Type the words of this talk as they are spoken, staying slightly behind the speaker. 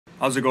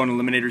How's it going,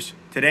 Eliminators?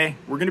 Today,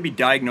 we're going to be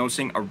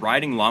diagnosing a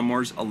riding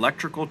lawnmower's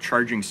electrical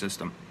charging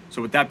system.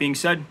 So with that being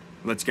said,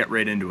 let's get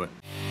right into it.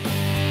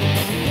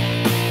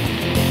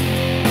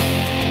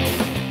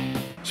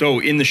 So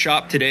in the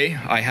shop today,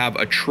 I have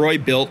a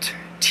Troy-Bilt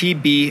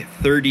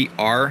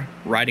TB30R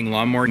riding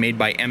lawnmower made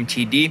by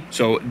MTD.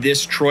 So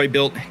this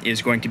Troy-Bilt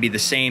is going to be the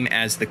same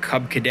as the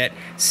Cub Cadet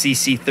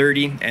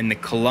CC30 and the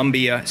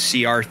Columbia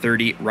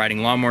CR30 riding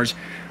lawnmowers.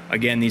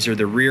 Again, these are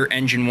the rear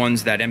engine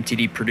ones that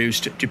MTD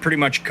produced to pretty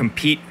much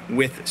compete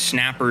with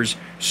Snapper's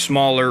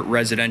smaller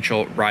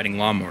residential riding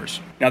lawnmowers.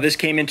 Now this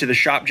came into the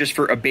shop just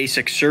for a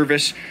basic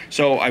service,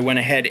 so I went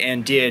ahead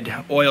and did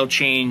oil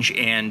change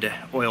and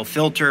oil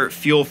filter,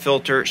 fuel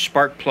filter,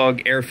 spark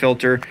plug, air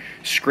filter,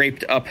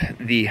 scraped up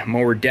the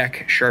mower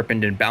deck,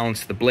 sharpened and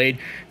balanced the blade.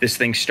 This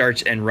thing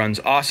starts and runs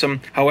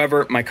awesome.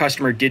 However, my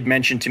customer did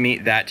mention to me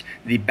that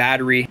the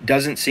battery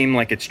doesn't seem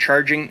like it's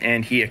charging,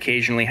 and he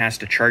occasionally has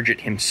to charge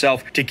it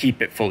himself to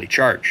keep it fully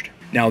charged.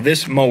 Now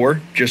this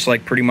mower, just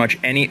like pretty much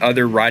any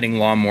other riding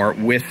lawnmower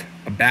with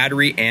a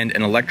battery and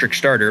an electric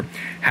starter,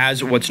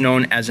 has what's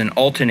known as an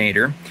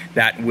alternator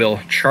that will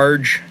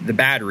charge the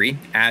battery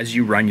as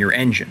you run your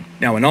engine.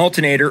 Now, an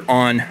alternator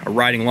on a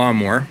riding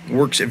lawnmower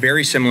works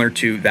very similar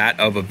to that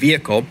of a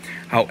vehicle.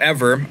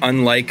 However,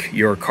 unlike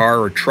your car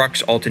or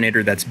truck's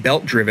alternator that's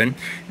belt driven,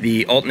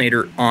 the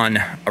alternator on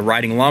a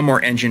riding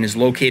lawnmower engine is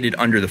located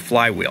under the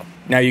flywheel.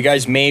 Now, you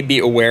guys may be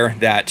aware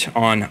that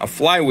on a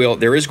flywheel,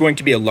 there is going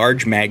to be a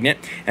large magnet,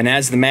 and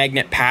as the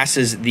magnet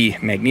passes the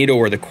magneto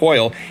or the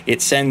coil,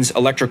 it sends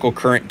electrical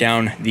current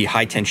down the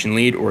high tension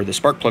lead or the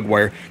spark plug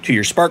wire to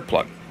your spark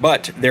plug.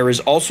 But there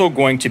is also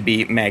going to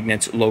be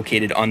magnets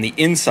located on the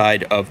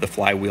inside of the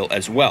flywheel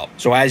as well.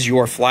 So as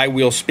your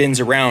flywheel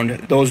spins around,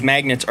 those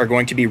magnets are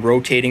going to be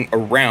rotating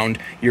around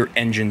your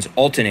engine's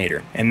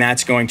alternator. And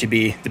that's going to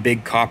be the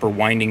big copper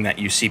winding that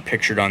you see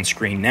pictured on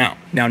screen now.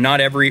 Now, not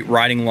every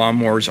riding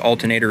lawnmower's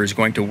alternator is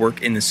going to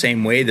work in the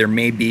same way. There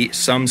may be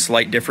some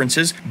slight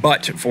differences,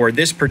 but for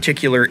this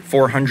particular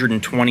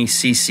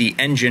 420cc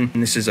engine,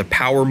 and this is a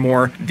power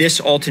mower, this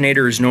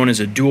alternator is known as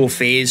a dual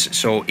phase.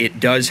 So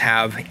it does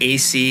have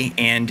AC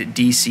and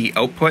DC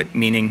output,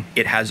 meaning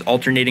it has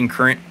alternating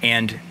current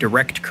and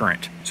direct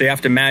current. So you have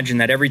to imagine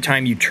that every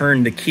time you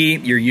turn the key,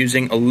 you're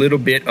using a little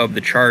bit of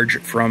the charge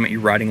from your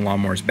riding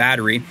lawnmower's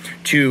battery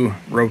to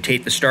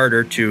rotate the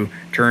starter to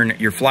turn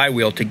your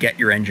flywheel to get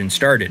your engine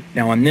started.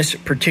 Now on this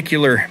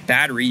particular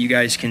battery, you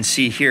guys can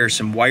see here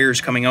some wires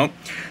coming out.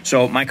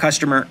 So my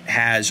customer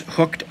has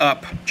hooked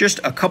up just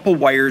a couple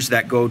wires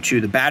that go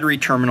to the battery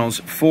terminals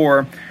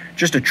for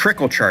just a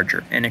trickle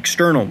charger, an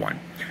external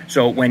one.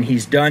 So when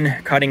he's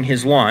done cutting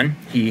his lawn,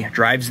 he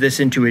drives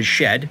this into his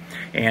shed,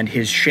 and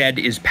his shed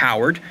is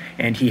powered,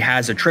 and he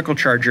has a trickle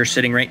charger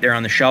sitting right there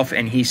on the shelf,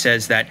 and he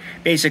says that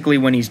basically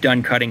when he's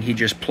done cutting, he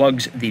just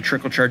plugs the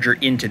trickle charger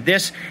into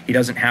this. He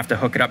doesn't have to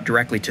hook it up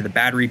directly to the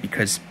battery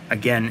because,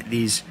 again,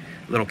 these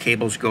little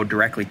cables go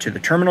directly to the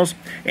terminals,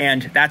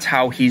 and that's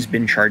how he's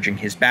been charging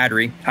his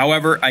battery.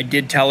 However, I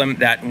did tell him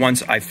that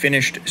once I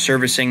finished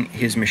servicing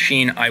his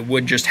machine, I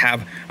would just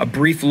have a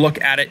brief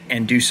look at it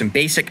and do some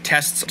basic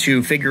tests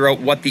to figure out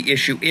what the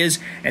issue is,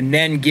 and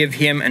then give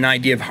him an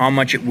idea of how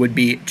much it would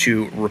be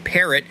to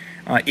repair it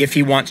if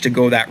he wants to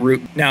go that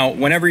route. Now,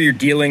 whenever you're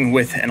dealing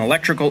with an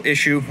electrical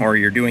issue or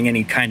you're doing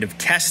any kind of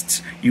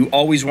tests, you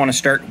always want to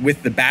start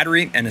with the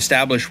battery and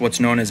establish what's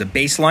known as a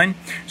baseline.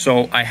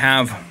 So I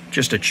have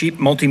just a cheap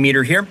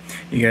multimeter here.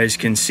 You guys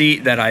can see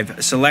that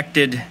I've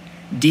selected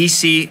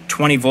DC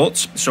 20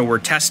 volts. So we're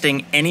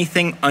testing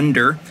anything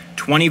under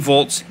 20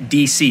 volts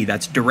DC,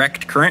 that's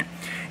direct current.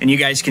 And you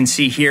guys can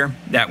see here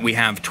that we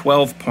have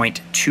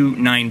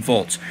 12.29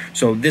 volts.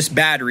 So this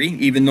battery,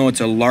 even though it's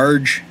a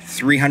large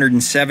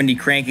 370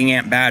 cranking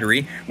amp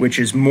battery, which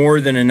is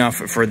more than enough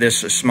for this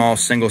small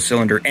single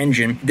cylinder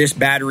engine, this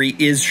battery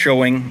is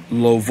showing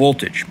low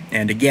voltage.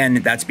 And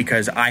again, that's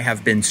because I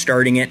have been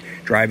starting it,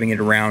 driving it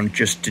around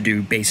just to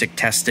do basic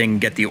testing,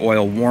 get the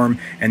oil warm,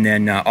 and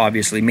then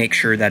obviously make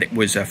sure that it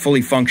was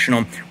fully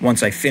functional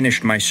once I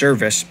finished my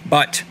service.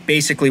 But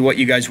basically what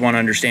you guys want to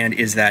understand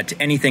is that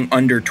anything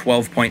under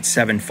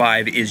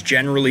 12.75 is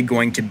generally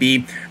going to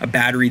be a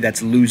battery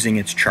that's losing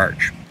its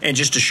charge. And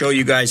just to show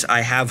you guys,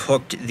 I have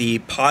hooked the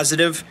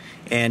positive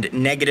and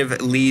negative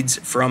leads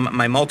from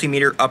my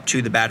multimeter up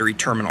to the battery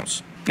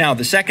terminals. Now,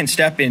 the second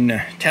step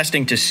in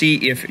testing to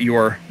see if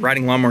your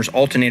riding lawnmower's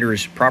alternator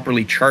is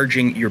properly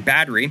charging your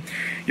battery,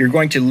 you're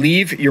going to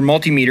leave your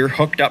multimeter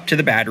hooked up to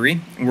the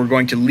battery. We're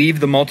going to leave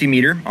the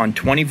multimeter on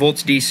 20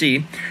 volts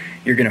DC.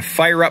 You're going to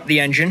fire up the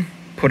engine,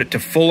 put it to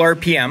full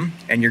RPM,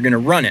 and you're going to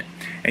run it.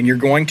 And you're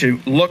going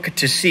to look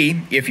to see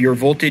if your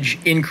voltage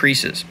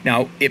increases.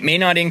 Now, it may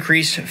not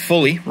increase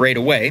fully right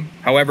away.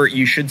 However,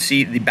 you should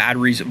see the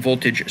battery's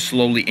voltage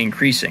slowly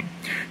increasing.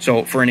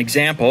 So for an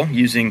example,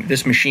 using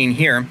this machine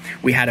here,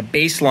 we had a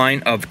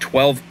baseline of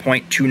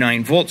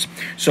 12.29 volts.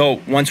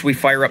 So once we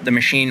fire up the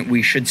machine,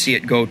 we should see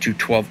it go to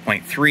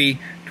 12.3,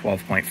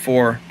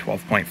 12.4,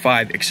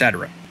 12.5,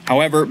 etc.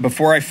 However,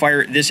 before I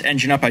fire this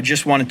engine up, I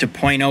just wanted to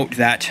point out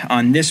that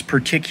on this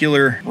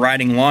particular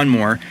riding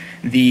lawnmower,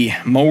 the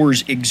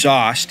mower's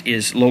exhaust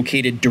is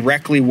located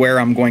directly where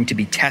I'm going to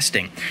be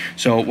testing.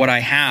 So what I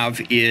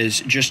have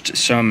is just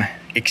some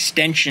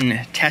extension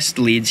test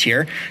leads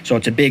here. So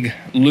it's a big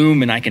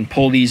loom and I can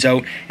pull these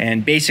out,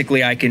 and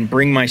basically I can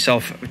bring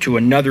myself to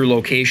another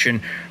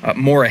location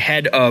more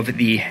ahead of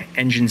the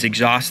engine's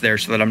exhaust there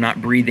so that I'm not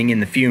breathing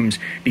in the fumes,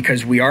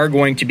 because we are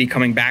going to be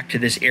coming back to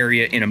this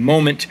area in a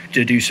moment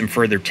to do some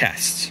further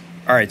tests.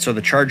 All right, so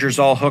the charger's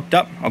all hooked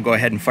up. I'll go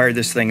ahead and fire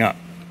this thing up.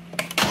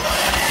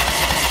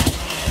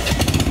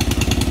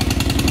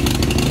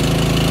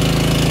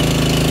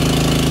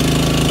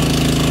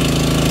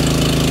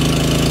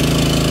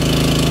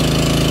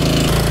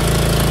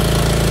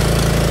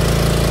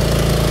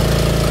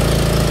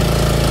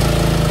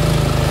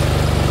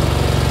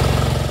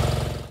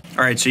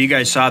 All right, so you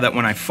guys saw that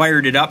when I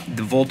fired it up,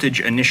 the voltage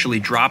initially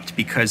dropped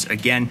because,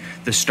 again,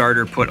 the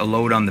starter put a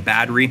load on the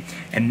battery,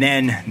 and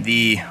then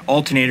the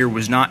alternator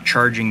was not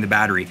charging the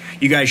battery.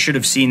 You guys should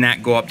have seen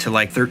that go up to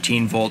like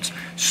 13 volts.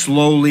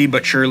 Slowly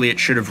but surely it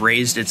should have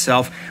raised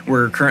itself.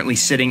 We're currently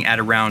sitting at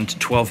around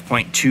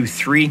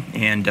 12.23,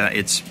 and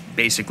it's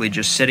basically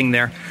just sitting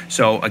there.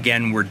 So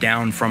again, we're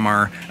down from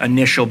our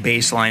initial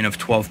baseline of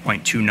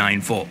 12.29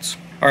 volts.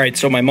 All right,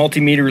 so my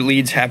multimeter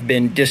leads have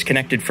been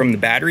disconnected from the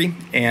battery,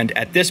 and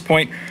at this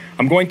point,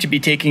 I'm going to be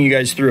taking you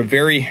guys through a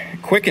very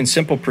quick and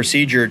simple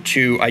procedure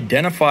to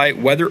identify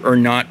whether or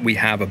not we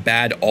have a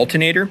bad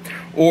alternator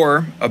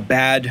or a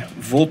bad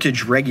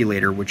voltage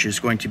regulator, which is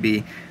going to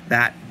be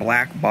that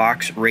black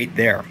box right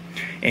there.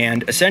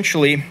 And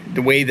essentially,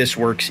 the way this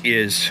works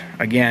is,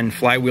 again,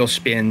 flywheel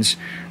spins,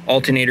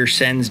 alternator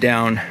sends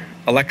down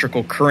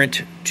electrical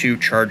current to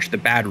charge the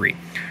battery.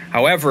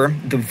 However,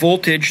 the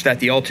voltage that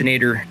the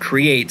alternator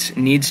creates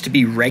needs to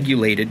be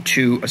regulated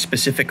to a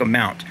specific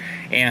amount.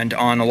 And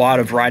on a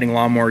lot of riding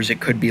lawnmowers, it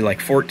could be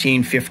like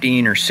 14,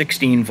 15, or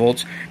 16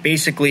 volts.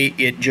 Basically,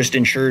 it just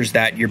ensures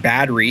that your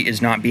battery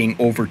is not being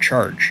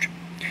overcharged.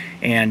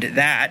 And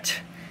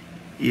that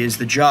is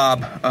the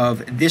job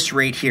of this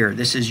right here.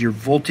 This is your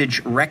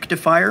voltage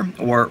rectifier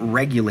or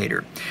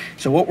regulator.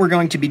 So what we're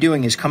going to be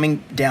doing is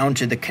coming down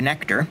to the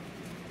connector,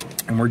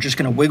 and we're just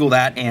going to wiggle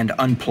that and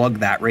unplug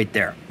that right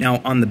there.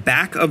 Now on the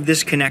back of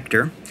this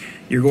connector,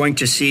 you're going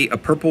to see a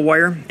purple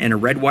wire and a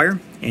red wire.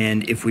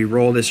 And if we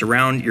roll this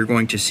around, you're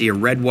going to see a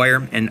red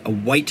wire and a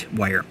white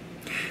wire.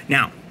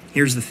 Now,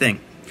 here's the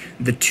thing.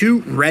 The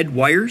two red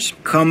wires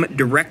come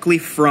directly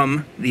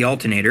from the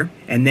alternator,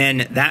 and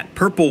then that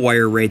purple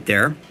wire right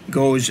there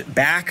goes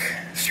back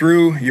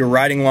through your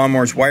riding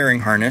lawnmower's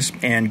wiring harness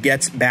and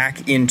gets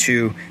back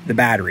into the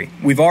battery.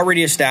 We've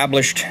already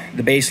established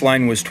the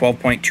baseline was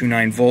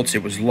 12.29 volts.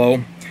 It was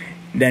low.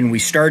 Then we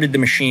started the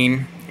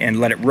machine and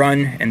let it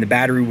run, and the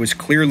battery was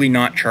clearly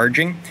not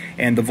charging,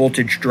 and the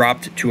voltage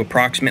dropped to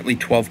approximately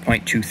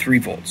 12.23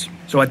 volts.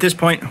 So at this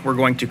point, we're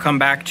going to come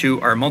back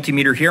to our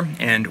multimeter here,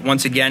 and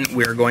once again,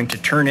 we're going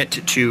to turn it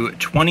to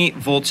 20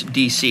 volts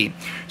DC.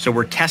 So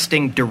we're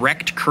testing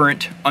direct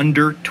current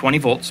under 20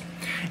 volts,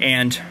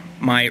 and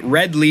my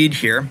red lead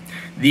here,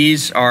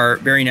 these are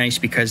very nice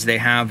because they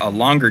have a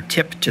longer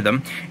tip to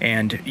them,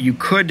 and you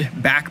could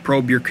back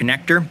probe your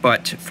connector,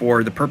 but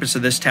for the purpose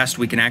of this test,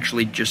 we can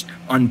actually just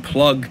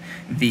unplug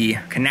the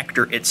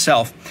connector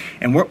itself.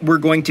 And what we're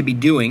going to be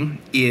doing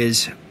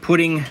is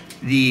putting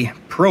the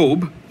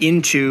probe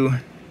into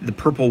the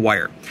purple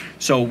wire.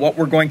 So what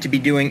we're going to be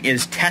doing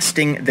is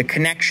testing the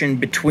connection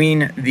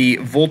between the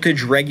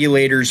voltage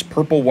regulator's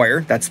purple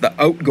wire, that's the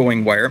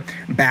outgoing wire,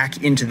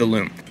 back into the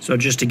loom. So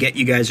just to get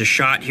you guys a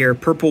shot here,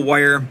 purple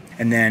wire,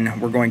 and then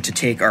we're going to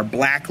take our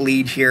black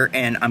lead here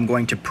and I'm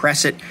going to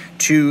press it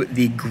to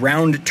the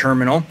ground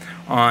terminal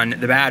on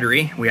the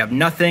battery. We have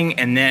nothing,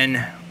 and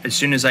then as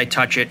soon as I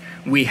touch it,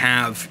 we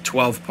have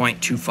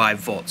 12.25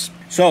 volts.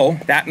 So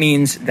that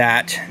means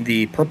that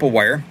the purple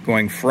wire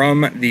going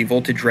from the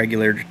voltage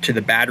regulator to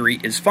the battery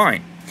is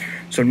fine.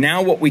 So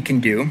now what we can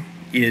do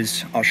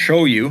is I'll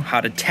show you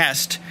how to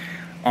test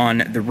on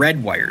the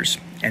red wires.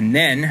 And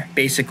then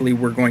basically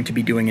we're going to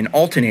be doing an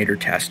alternator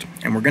test,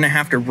 and we're going to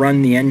have to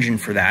run the engine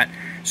for that.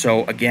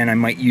 So again, I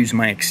might use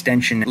my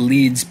extension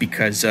leads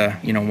because,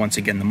 once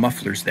again, the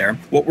muffler's there.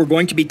 What we're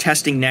going to be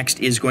testing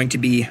next is going to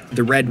be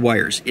the red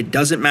wires. It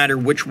doesn't matter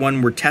which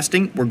one we're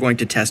testing. We're going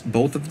to test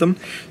both of them.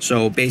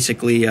 So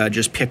basically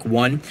just pick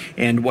one.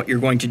 And what you're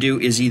going to do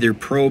is either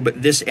probe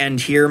this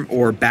end here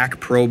or back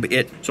probe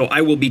it. So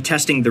I will be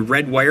testing the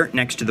red wire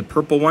next to the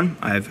purple one.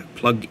 I've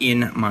plugged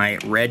in my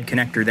red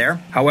connector there.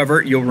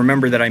 However, you'll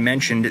remember that I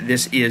mentioned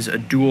this is a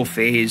dual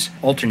phase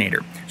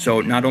alternator.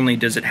 So not only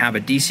does it have a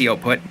DC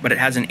output, but it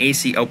has an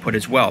AC output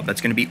as well. That's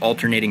going to be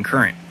alternating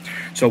current.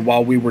 So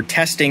while we were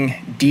testing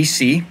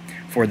DC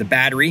for the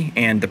battery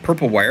and the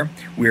purple wire,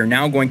 we are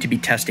now going to be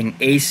testing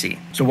AC.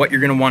 So what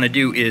you're going to want to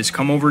do is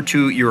come over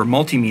to your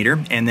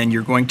multimeter, and then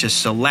you're going to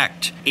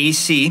select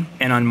AC.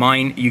 And on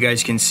mine, you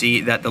guys can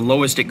see that the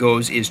lowest it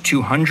goes is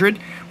 200,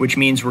 which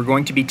means we're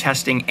going to be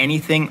testing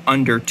anything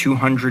under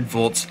 200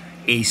 volts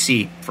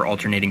AC for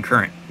alternating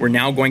current. We're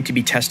now going to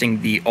be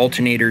testing the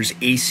alternator's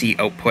AC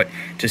output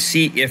to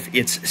see if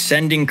it's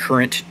sending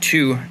current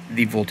to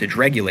the voltage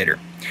regulator.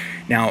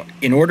 Now,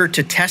 in order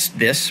to test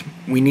this,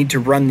 we need to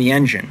run the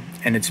engine.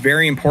 And it's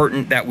very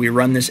important that we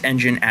run this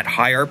engine at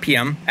high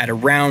RPM at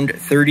around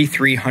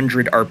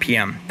 3,300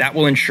 RPM. That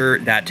will ensure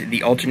that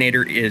the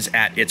alternator is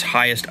at its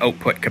highest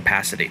output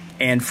capacity.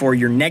 And for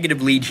your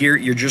negative lead here,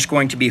 you're just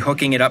going to be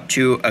hooking it up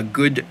to a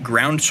good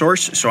ground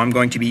source. So I'm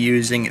going to be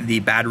using the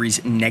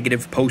battery's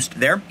negative post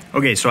there.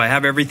 Okay, so I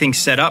have everything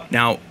set up.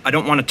 Now, I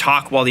don't want to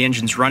talk while the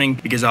engine's running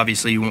because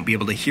obviously you won't be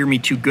able to hear me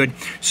too good.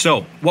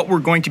 So what we're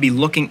going to be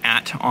looking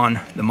at on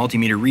the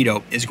multimeter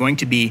readout is going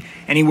to be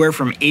anywhere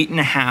from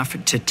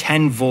 8.5 to 10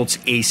 volts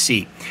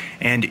AC,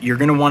 and you're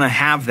going to want to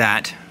have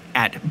that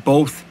at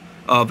both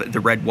of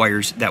the red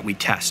wires that we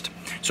test.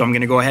 So I'm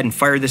going to go ahead and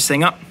fire this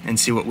thing up and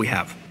see what we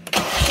have.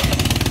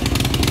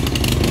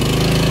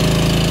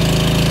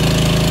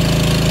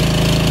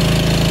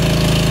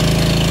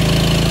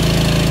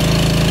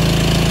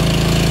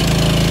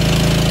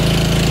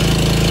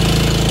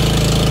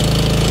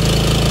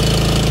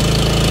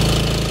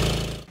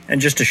 And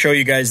just to show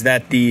you guys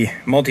that the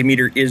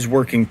multimeter is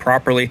working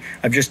properly,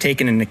 I've just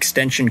taken an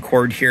extension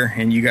cord here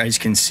and you guys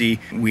can see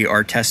we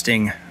are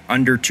testing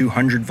under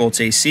 200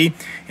 volts AC,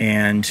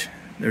 and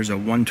there's a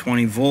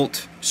 120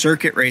 volt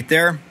circuit right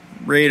there,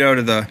 right out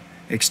of the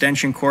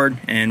extension cord,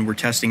 and we're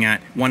testing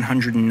at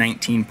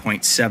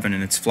 119.7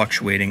 and it's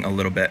fluctuating a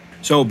little bit.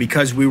 So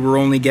because we were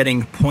only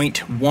getting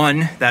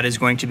 0.1, that is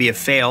going to be a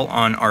fail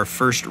on our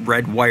first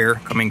red wire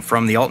coming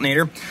from the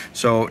alternator.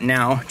 So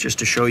now, just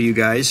to show you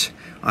guys,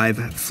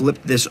 I've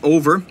flipped this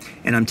over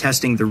and I'm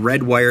testing the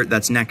red wire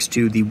that's next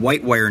to the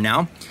white wire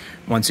now.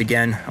 Once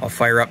again, I'll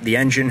fire up the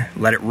engine,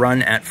 let it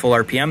run at full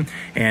RPM,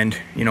 and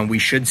we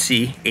should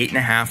see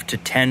 8.5 to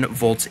 10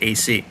 volts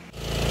AC.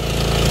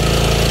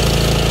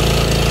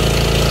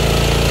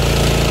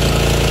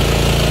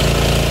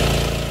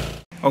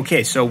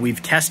 Okay, so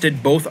we've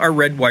tested both our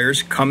red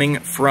wires coming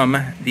from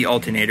the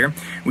alternator.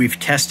 We've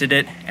tested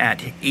it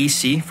at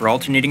AC for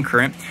alternating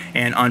current,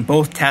 and on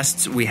both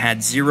tests we had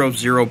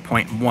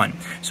 0.1.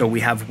 So we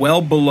have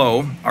well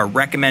below our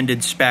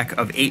recommended spec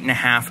of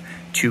 8.5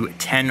 to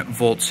 10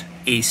 volts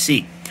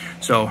AC.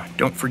 So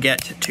don't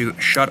forget to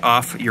shut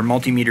off your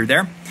multimeter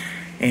there.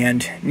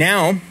 And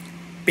now,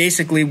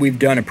 basically we've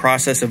done a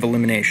process of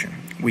elimination.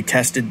 We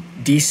tested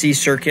DC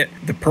circuit,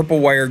 the purple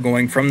wire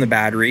going from the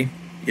battery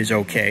is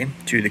okay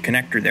to the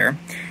connector there,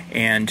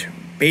 and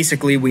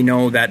basically we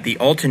know that the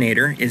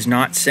alternator is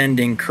not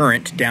sending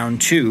current down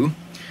to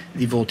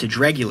the voltage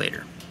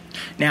regulator.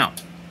 Now,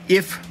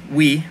 if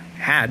we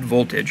had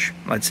voltage,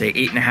 let's say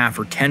 8.5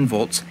 or 10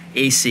 volts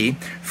AC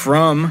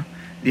from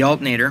the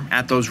alternator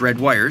at those red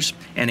wires,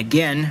 and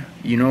again,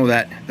 you know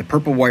that the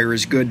purple wire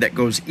is good that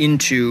goes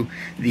into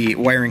the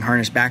wiring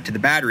harness back to the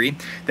battery,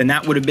 then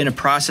that would have been a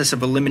process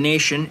of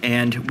elimination,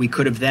 and we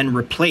could have then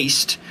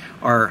replaced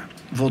our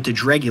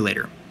voltage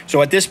regulator.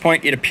 So at this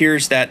point, it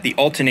appears that the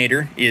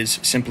alternator is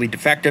simply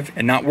defective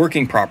and not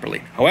working properly.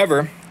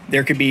 However,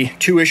 there could be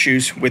two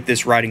issues with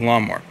this riding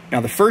lawnmower.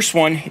 Now, the first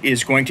one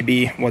is going to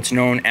be what's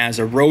known as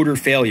a rotor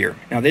failure.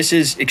 Now, this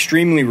is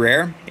extremely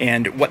rare,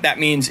 and what that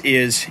means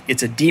is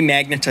it's a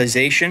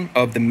demagnetization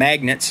of the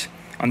magnets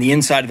on the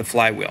inside of the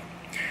flywheel.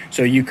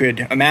 So you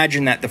could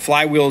imagine that the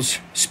flywheel's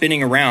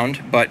spinning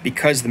around, but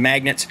because the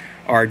magnets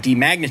are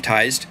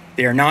demagnetized,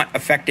 they are not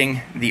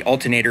affecting the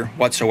alternator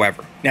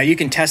whatsoever. Now, you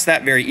can test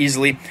that very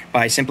easily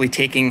by simply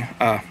taking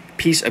a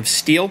piece of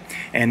steel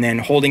and then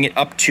holding it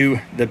up to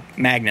the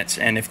magnets.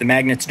 And if the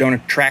magnets don't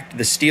attract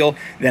the steel,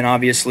 then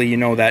obviously you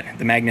know that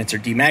the magnets are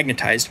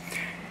demagnetized,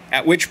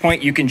 at which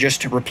point you can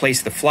just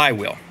replace the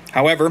flywheel.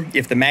 However,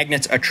 if the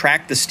magnets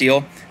attract the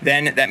steel,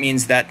 then that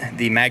means that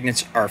the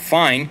magnets are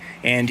fine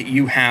and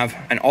you have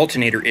an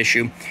alternator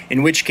issue,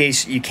 in which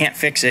case you can't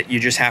fix it, you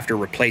just have to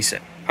replace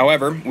it.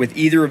 However, with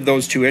either of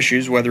those two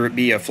issues, whether it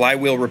be a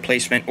flywheel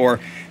replacement or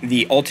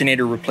the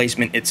alternator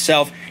replacement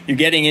itself, you're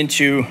getting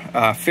into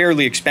a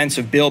fairly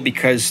expensive bill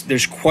because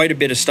there's quite a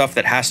bit of stuff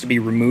that has to be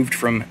removed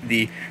from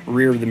the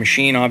rear of the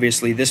machine.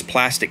 Obviously, this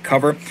plastic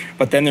cover,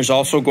 but then there's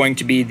also going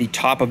to be the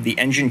top of the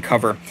engine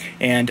cover.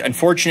 And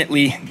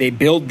unfortunately, they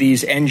build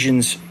these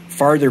engines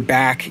farther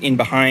back in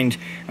behind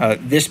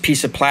this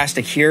piece of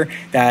plastic here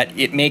that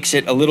it makes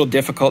it a little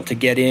difficult to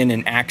get in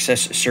and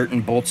access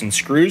certain bolts and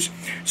screws.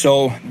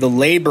 So the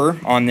labor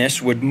on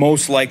this would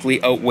most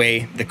likely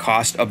outweigh the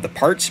cost of the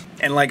parts.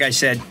 And like I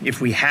said,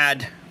 if we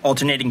had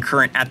alternating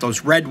current at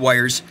those red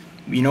wires,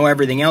 you know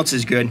everything else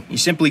is good, you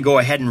simply go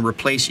ahead and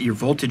replace your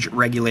voltage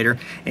regulator,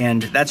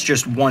 and that's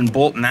just one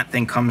bolt and that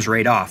thing comes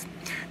right off.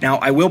 Now,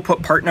 I will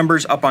put part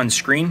numbers up on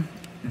screen.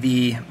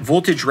 The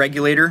voltage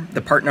regulator,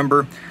 the part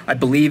number, I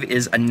believe,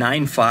 is a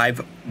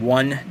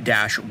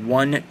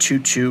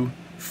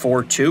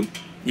 951-12242.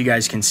 You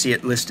guys can see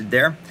it listed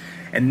there.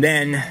 And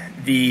then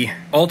the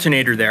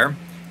alternator there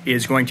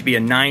is going to be a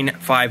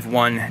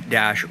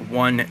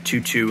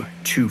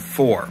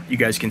 951-12224. You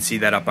guys can see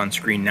that up on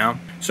screen now.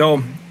 So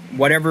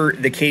whatever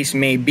the case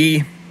may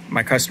be,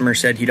 My customer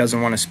said he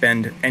doesn't want to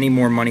spend any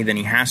more money than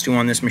he has to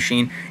on this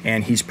machine,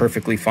 and he's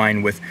perfectly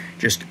fine with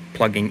just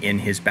plugging in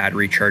his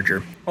battery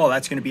charger. Well,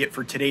 that's going to be it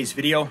for today's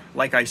video.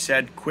 Like I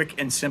said, quick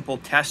and simple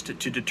test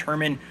to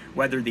determine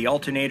whether the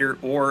alternator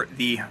or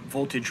the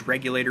voltage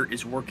regulator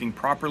is working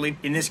properly.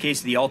 In this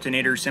case, the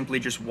alternator simply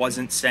just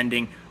wasn't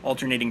sending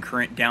alternating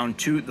current down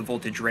to the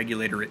voltage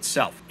regulator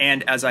itself.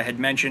 And as I had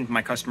mentioned,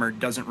 my customer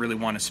doesn't really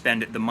want to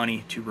spend the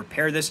money to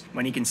repair this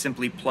when he can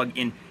simply plug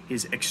in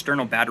his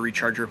external battery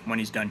charger when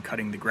he's done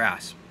cutting the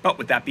grass. But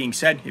with that being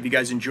said, if you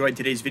guys enjoyed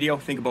today's video,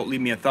 think about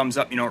leaving me a thumbs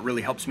up. You know, it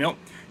really helps me out.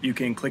 You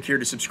can click here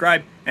to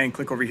subscribe and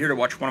click over here to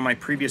watch one of my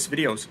previous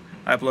videos.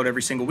 I upload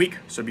every single week,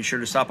 so be sure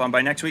to stop on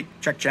by next week.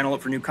 Check the channel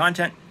out for new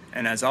content.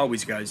 And as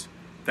always, guys,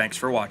 thanks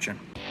for watching.